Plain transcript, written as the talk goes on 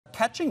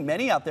catching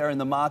many out there in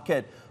the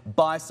market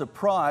by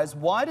surprise.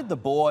 Why did the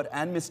board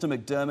and Mr.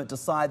 McDermott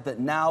decide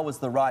that now was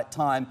the right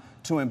time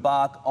to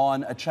embark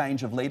on a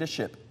change of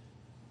leadership?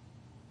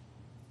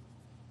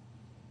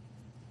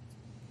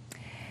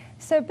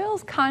 So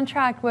Bill's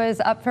contract was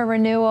up for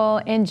renewal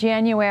in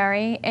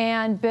January,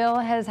 and Bill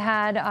has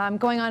had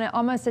going on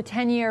almost a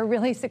 10-year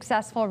really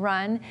successful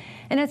run.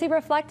 And as he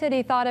reflected,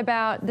 he thought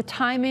about the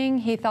timing,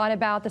 he thought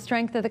about the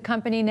strength of the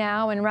company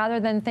now, and rather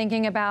than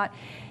thinking about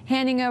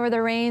handing over the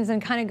reins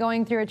and kind of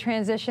going through a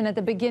transition at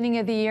the beginning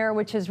of the year,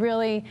 which is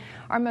really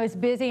our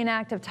most busy and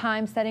active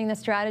time setting the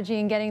strategy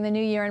and getting the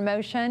new year in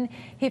motion,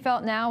 he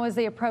felt now was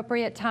the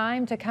appropriate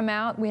time to come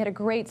out. We had a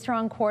great,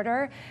 strong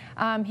quarter.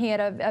 He had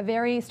a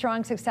very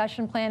strong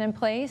succession plan in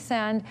place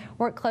and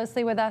worked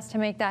closely with us to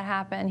make that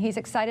happen. He's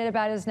excited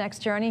about his next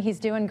journey. He's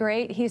doing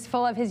great. He's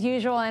full of his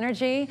usual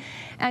energy,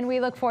 and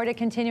we look forward to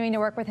continuing to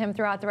work with him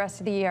throughout the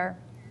rest of the year.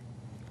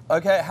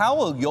 Okay, how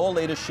will your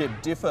leadership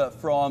differ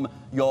from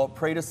your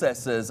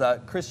predecessors?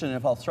 Christian,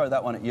 if I'll throw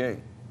that one at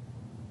you.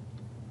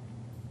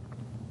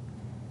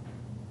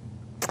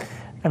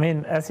 I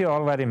mean, as you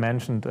already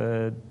mentioned,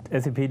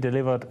 SAP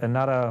delivered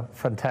another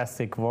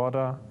fantastic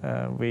quarter.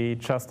 We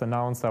just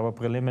announced our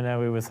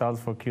preliminary results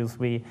for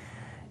Q3,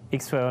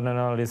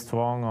 extraordinarily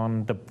strong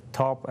on the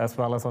top as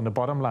well as on the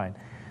bottom line.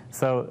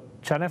 So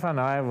Jennifer and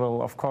I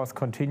will, of course,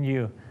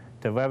 continue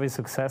the very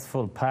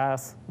successful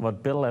path,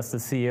 what Bill as the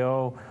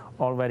CEO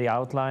already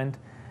outlined.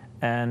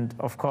 And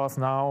of course,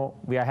 now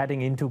we are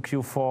heading into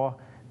Q4.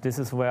 This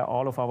is where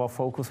all of our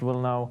focus will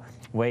now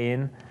weigh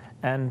in.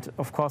 And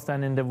of course,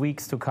 then in the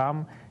weeks to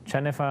come,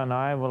 Jennifer and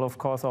I will, of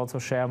course, also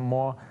share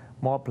more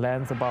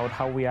plans about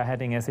how we are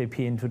heading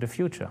SAP into the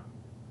future.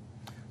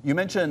 You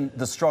mentioned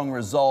the strong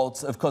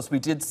results. Of course, we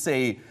did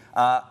see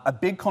a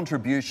big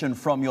contribution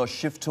from your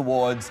shift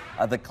towards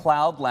the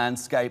cloud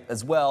landscape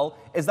as well.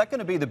 Is that going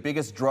to be the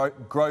biggest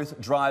growth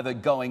driver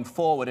going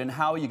forward? And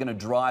how are you going to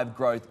drive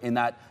growth in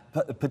that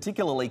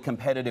particularly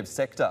competitive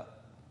sector?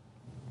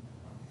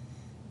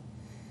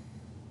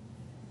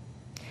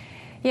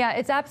 Yeah,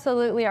 it's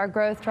absolutely our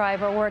growth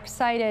driver. We're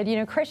excited. You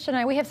know, Christian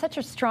and I, we have such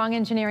a strong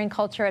engineering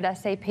culture at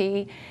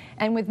SAP.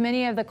 And with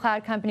many of the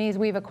cloud companies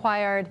we've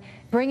acquired,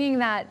 bringing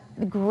that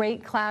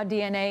great cloud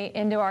DNA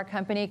into our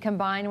company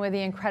combined with the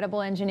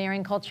incredible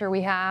engineering culture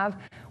we have,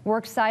 we're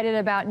excited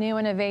about new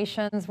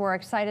innovations. We're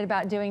excited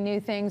about doing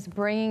new things,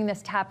 bringing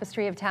this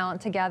tapestry of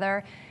talent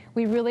together.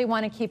 We really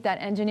want to keep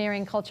that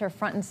engineering culture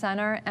front and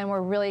center, and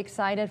we're really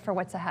excited for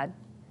what's ahead.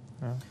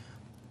 Yeah.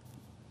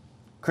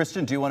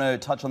 Christian, do you want to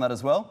touch on that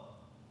as well?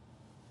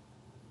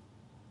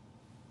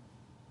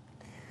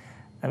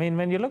 I mean,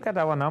 when you look at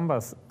our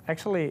numbers,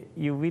 actually,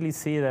 you really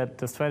see that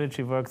the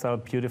strategy works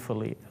out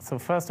beautifully. So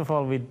first of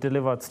all, we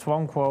delivered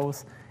strong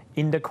growth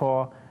in the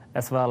core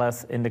as well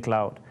as in the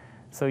cloud.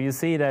 So you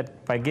see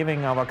that by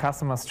giving our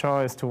customers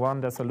choice to run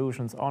their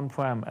solutions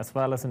on-prem as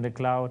well as in the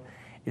cloud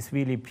is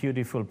really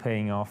beautiful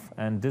paying off.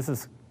 And this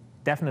is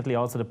definitely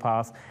also the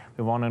path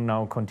we want to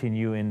now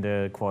continue in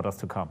the quarters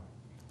to come.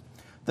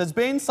 There's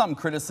been some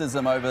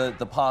criticism over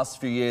the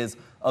past few years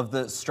of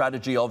the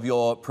strategy of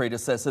your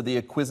predecessor, the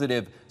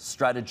acquisitive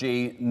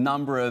strategy,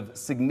 number of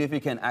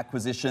significant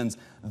acquisitions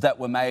that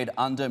were made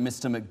under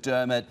Mr.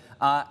 McDermott,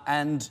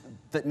 and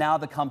that now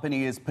the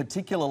company is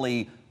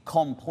particularly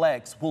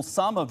complex. Will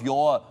some of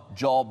your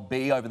job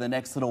be over the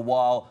next little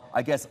while,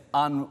 I guess,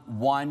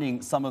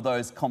 unwinding some of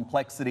those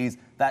complexities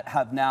that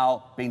have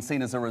now been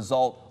seen as a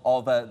result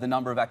of the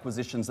number of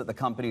acquisitions that the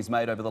company's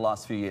made over the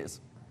last few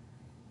years?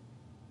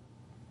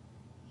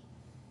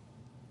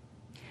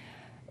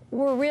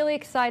 We're really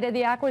excited.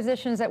 The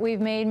acquisitions that we've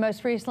made,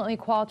 most recently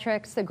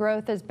Qualtrics, the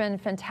growth has been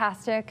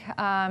fantastic.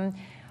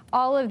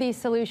 All of these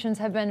solutions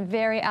have been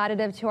very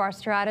additive to our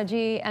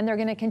strategy, and they're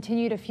going to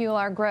continue to fuel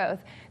our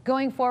growth.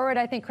 Going forward,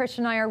 I think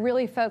Christian and I are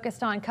really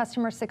focused on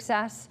customer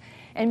success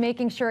and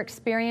making sure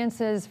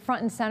experience is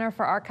front and center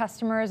for our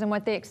customers and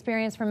what they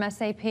experience from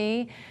SAP.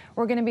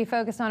 We're going to be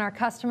focused on our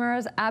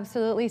customers.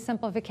 Absolutely,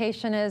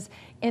 simplification is,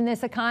 in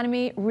this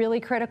economy, really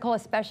critical,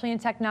 especially in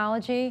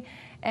technology.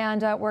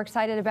 And we're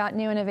excited about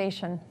new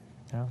innovation.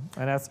 Yeah.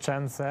 And as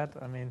Jen said,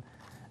 I mean,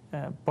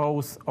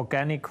 both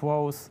organic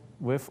growth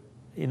with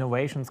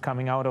innovations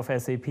coming out of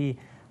SAP,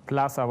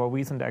 plus our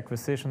recent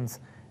acquisitions,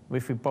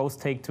 which we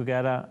both take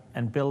together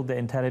and build the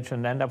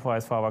intelligent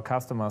enterprise for our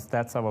customers,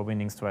 that's our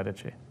winning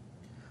strategy.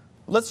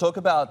 Let's talk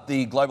about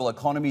the global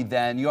economy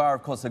then. You are,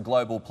 of course, a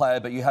global player,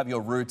 but you have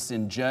your roots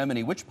in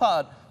Germany. Which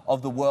part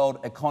of the world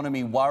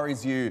economy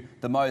worries you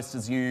the most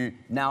as you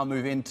now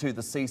move into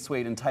the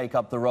C-suite and take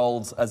up the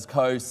roles as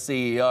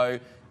co-CEO?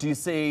 Do you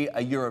see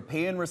a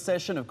European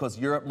recession, of course,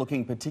 Europe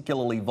looking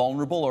particularly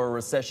vulnerable, or a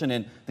recession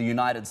in the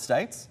United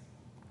States?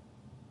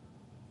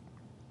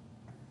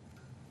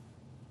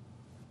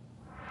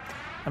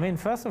 I mean,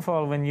 first of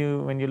all, when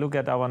you look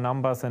at our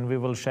numbers, and we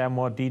will share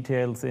more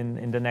details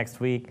in the next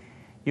week,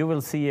 you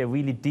will see a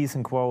really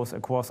decent growth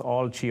across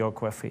all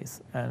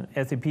geographies. And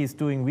SAP is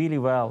doing really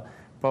well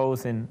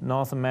both in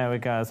North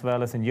America as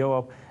well as in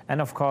Europe,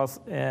 and of course,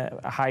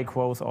 high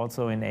growth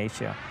also in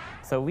Asia.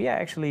 So we are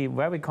actually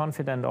very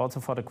confident also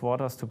for the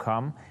quarters to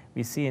come.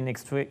 We see an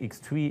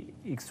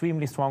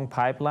extremely strong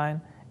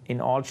pipeline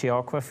in all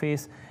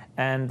geographies,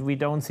 and we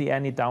don't see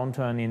any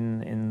downturn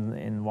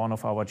in one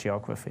of our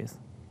geographies.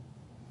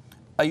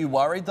 Are you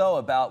worried, though,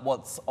 about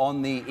what's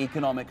on the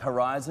economic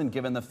horizon,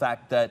 given the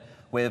fact that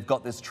we've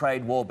got this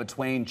trade war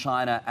between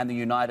China and the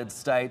United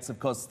States? Of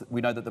course,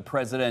 we know that the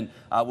president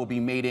will be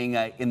meeting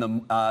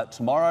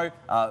tomorrow,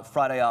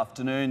 Friday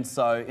afternoon,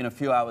 so in a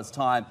few hours'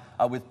 time,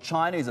 with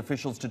Chinese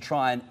officials to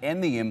try and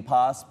end the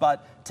impasse.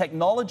 But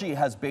technology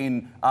has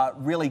been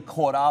really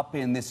caught up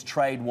in this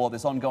trade war,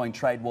 this ongoing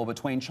trade war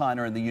between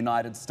China and the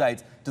United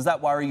States. Does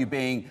that worry you,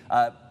 being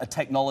a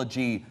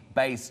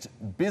technology-based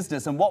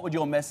business? And what would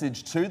your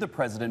message to the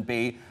president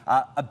be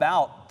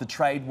about the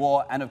trade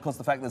war and, of course,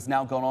 the fact that it's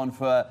now gone on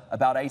for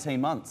about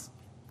 18 months?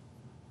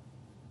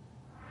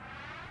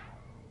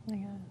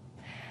 Yeah.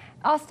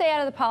 I'll stay out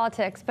of the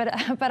politics, but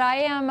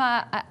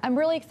I'm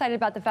really excited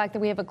about the fact that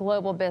we have a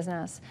global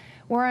business.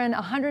 We're in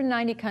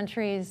 190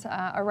 countries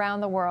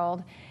around the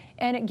world,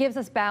 and it gives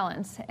us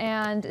balance.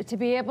 And to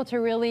be able to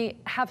really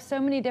have so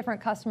many different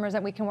customers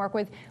that we can work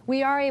with,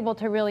 we are able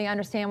to really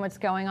understand what's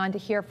going on, to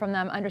hear from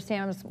them,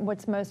 understand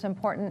what's most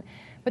important.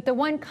 But the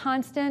one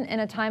constant in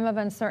a time of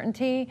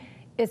uncertainty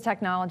is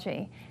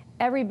technology.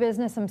 Every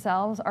business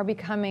themselves are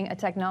becoming a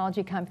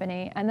technology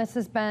company, and this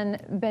has been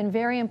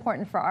very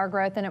important for our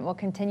growth, and it will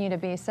continue to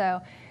be. So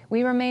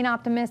we remain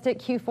optimistic.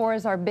 Q4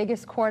 is our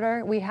biggest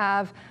quarter. We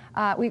have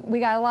we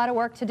got a lot of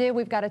work to do.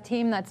 We've got a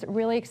team that's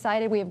really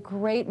excited. We have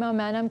great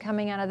momentum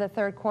coming out of the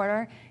third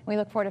quarter. We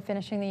look forward to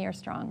finishing the year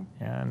strong.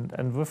 Yeah,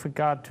 and with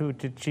regard to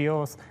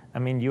geos, I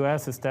mean,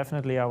 US is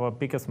definitely our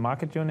biggest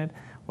market unit,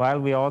 while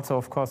we also,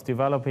 of course,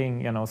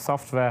 developing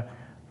software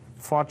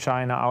for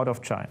China, out of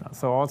China.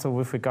 So also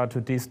with regard to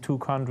these two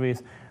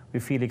countries, we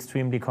feel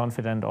extremely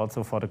confident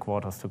also for the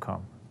quarters to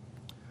come.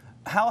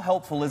 How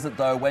helpful is it,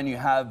 though, when you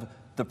have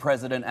the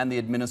president and the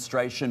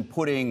administration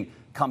putting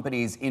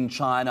companies in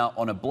China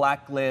on a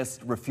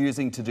blacklist,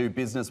 refusing to do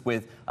business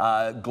with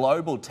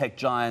global tech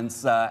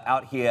giants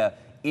out here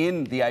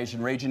in the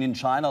Asian region, in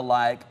China,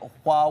 like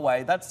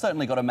Huawei? That's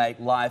certainly got to make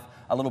life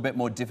a little bit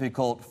more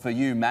difficult for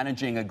you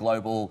managing a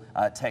global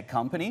tech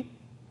company.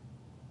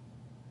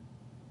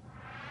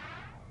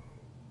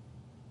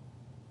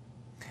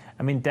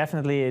 I mean,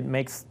 definitely it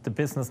makes the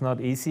business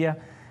not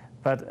easier.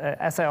 But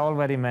as I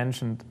already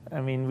mentioned, I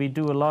mean, we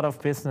do a lot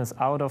of business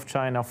out of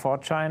China for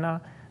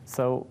China.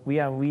 So we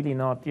are really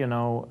not,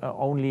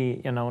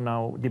 only,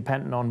 now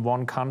dependent on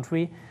one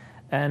country.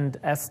 And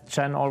as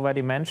Jen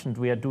already mentioned,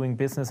 we are doing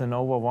business in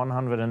over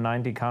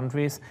 190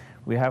 countries.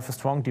 We have a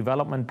strong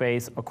development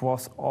base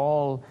across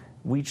all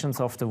regions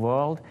of the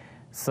world.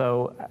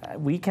 So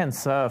we can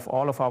serve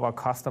all of our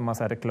customers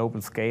at a global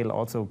scale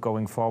also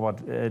going forward,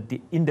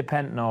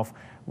 independent of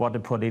what the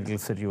political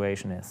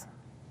situation is.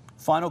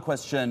 Final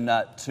question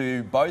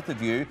to both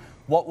of you.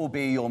 What will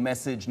be your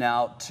message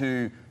now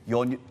to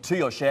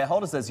your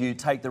shareholders as you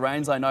take the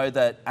reins? I know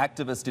that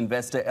activist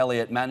investor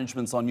Elliott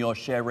Management's on your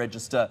share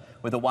register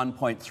with a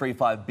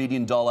 $1.35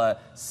 billion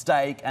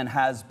stake and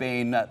has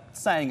been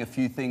saying a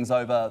few things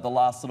over the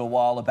last little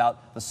while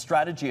about the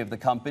strategy of the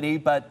company.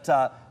 But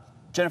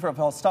Jennifer, if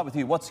I'll start with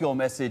you, what's your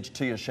message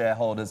to your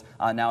shareholders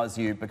now as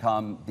you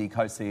become the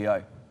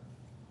co-CEO?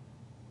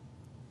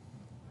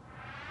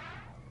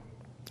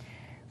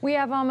 We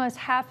have almost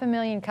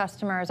 500,000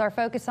 customers. Our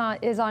focus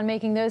is on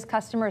making those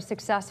customers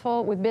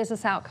successful with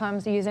business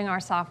outcomes using our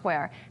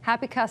software.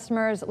 Happy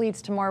customers leads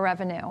to more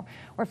revenue.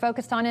 We're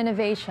focused on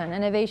innovation.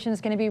 Innovation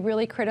is going to be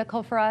really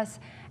critical for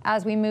us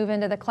as we move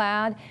into the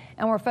cloud,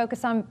 and we're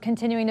focused on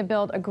continuing to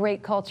build a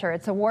great culture.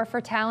 It's a war for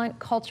talent.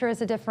 Culture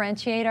is a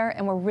differentiator,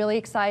 and we're really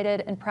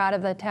excited and proud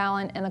of the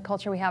talent and the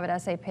culture we have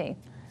at SAP.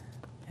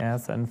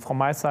 Yes, and from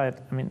my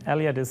side, I mean,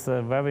 Elliott is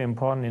a very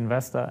important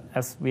investor,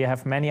 as we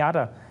have many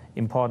other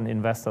important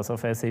investors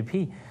of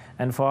SAP.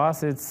 And for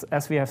us, it's,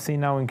 as we have seen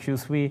now in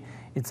Q3,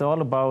 it's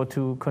all about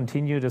to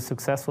continue the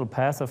successful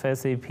path of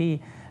SAP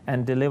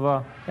and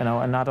deliver,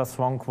 another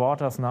strong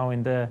quarters now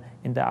in the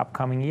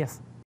upcoming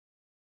years.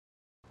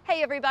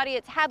 Hey everybody,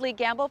 it's Hadley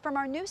Gamble from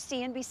our new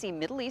CNBC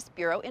Middle East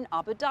Bureau in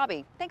Abu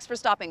Dhabi. Thanks for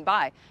stopping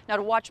by. Now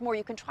to watch more,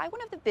 you can try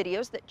one of the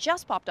videos that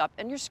just popped up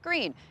on your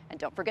screen. And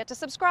don't forget to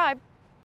subscribe.